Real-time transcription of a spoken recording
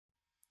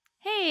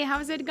Hey,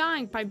 how's it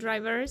going, pipe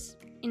drivers?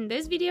 In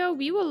this video,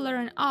 we will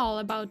learn all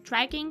about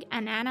tracking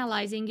and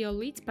analyzing your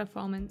leads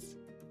performance.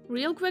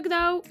 Real quick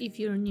though, if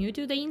you're new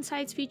to the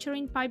Insights feature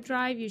in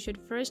Pipedrive, you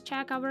should first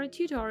check our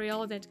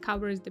tutorial that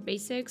covers the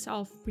basics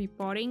of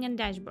reporting and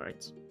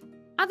dashboards.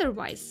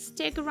 Otherwise,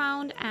 stick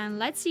around and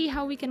let's see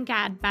how we can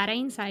get better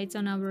insights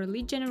on our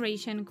lead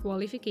generation,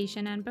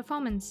 qualification, and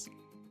performance.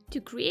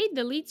 To create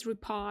the leads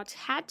report,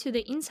 head to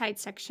the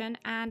Insights section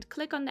and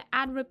click on the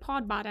Add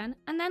Report button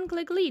and then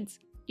click Leads.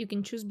 You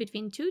can choose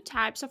between two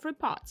types of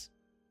reports.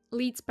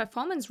 Leads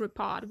Performance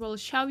Report will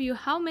show you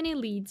how many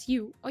leads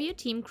you or your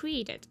team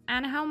created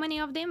and how many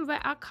of them were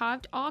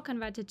archived or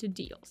converted to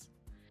deals.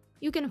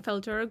 You can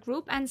filter,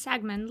 group, and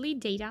segment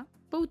lead data,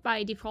 both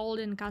by default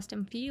and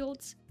custom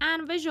fields,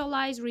 and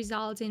visualize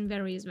results in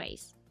various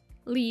ways.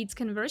 Leads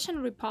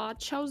Conversion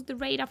Report shows the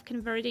rate of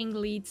converting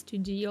leads to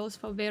deals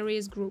for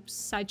various groups,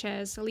 such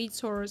as lead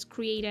source,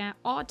 creator,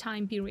 or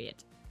time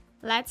period.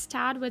 Let's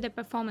start with the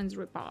Performance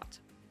Report.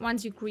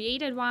 Once you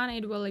created one,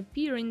 it will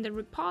appear in the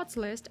reports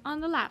list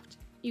on the left.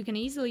 You can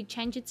easily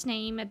change its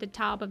name at the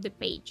top of the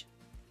page.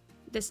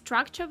 The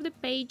structure of the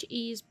page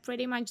is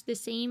pretty much the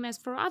same as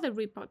for other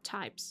report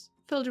types.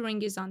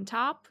 Filtering is on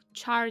top,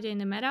 chart in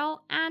the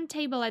middle, and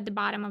table at the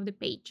bottom of the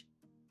page.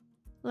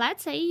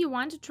 Let's say you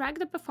want to track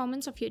the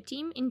performance of your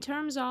team in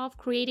terms of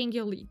creating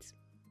your leads.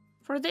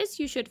 For this,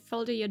 you should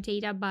filter your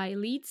data by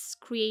leads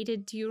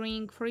created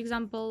during, for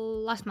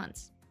example, last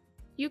month.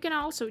 You can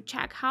also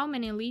check how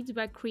many leads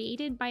were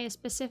created by a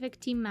specific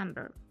team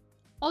member.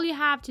 All you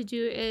have to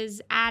do is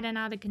add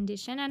another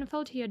condition and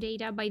filter your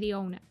data by the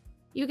owner.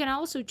 You can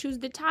also choose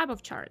the type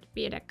of chart,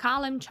 be it a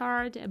column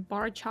chart, a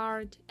bar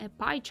chart, a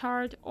pie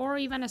chart, or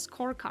even a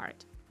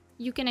scorecard.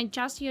 You can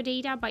adjust your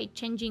data by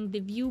changing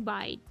the view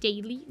by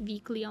daily,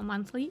 weekly, or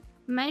monthly,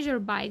 measure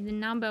by the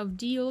number of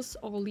deals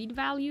or lead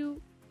value,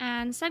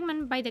 and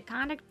segment by the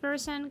contact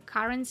person,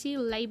 currency,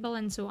 label,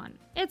 and so on.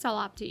 It's all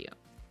up to you.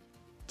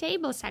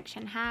 Table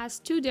section has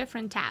two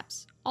different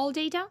tabs: All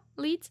Data,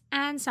 Leads,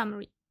 and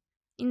Summary.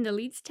 In the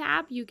Leads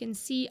tab, you can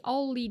see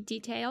all lead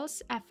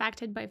details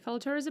affected by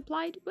filters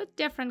applied with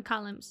different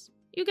columns.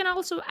 You can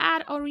also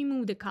add or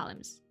remove the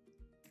columns.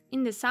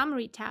 In the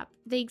Summary tab,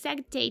 the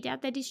exact data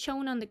that is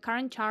shown on the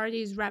current chart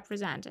is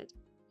represented.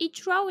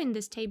 Each row in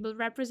this table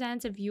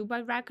represents a view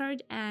by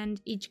record,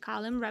 and each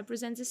column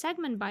represents a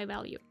segment by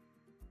value.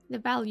 The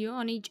value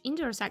on each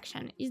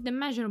intersection is the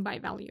measure by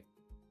value.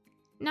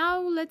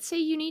 Now, let's say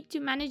you need to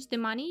manage the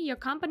money your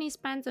company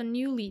spends on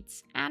new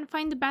leads and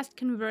find the best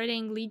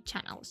converting lead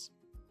channels.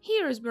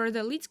 Here's where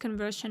the Leads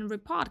Conversion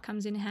Report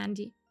comes in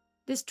handy.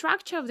 The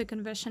structure of the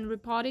conversion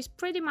report is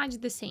pretty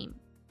much the same.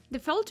 The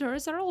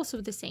filters are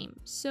also the same,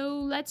 so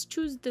let's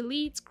choose the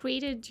leads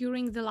created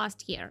during the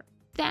last year.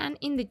 Then,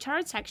 in the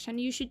chart section,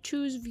 you should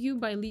choose View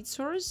by Lead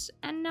Source,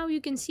 and now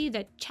you can see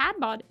that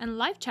Chatbot and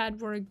Live Chat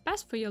work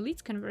best for your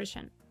leads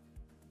conversion.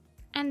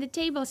 And the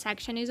Table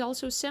section is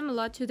also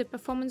similar to the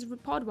Performance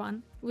Report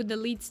one, with the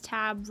Leads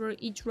tab where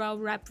each row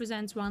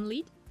represents one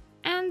lead,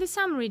 and the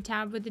Summary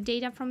tab with the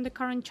data from the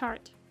current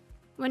chart.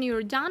 When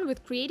you're done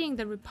with creating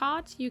the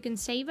report, you can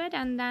save it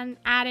and then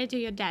add it to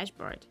your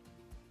dashboard.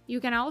 You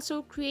can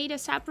also create a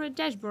separate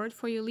dashboard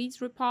for your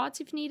leads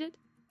reports if needed,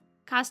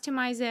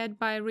 customize it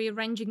by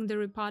rearranging the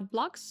report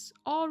blocks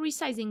or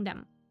resizing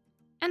them,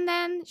 and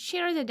then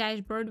share the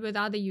dashboard with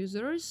other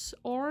users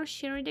or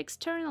share it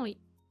externally.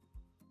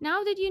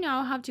 Now that you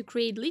know how to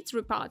create leads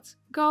reports,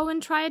 go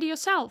and try it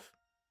yourself.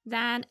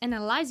 Then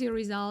analyze your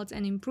results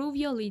and improve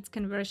your leads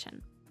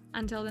conversion.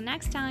 Until the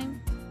next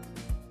time!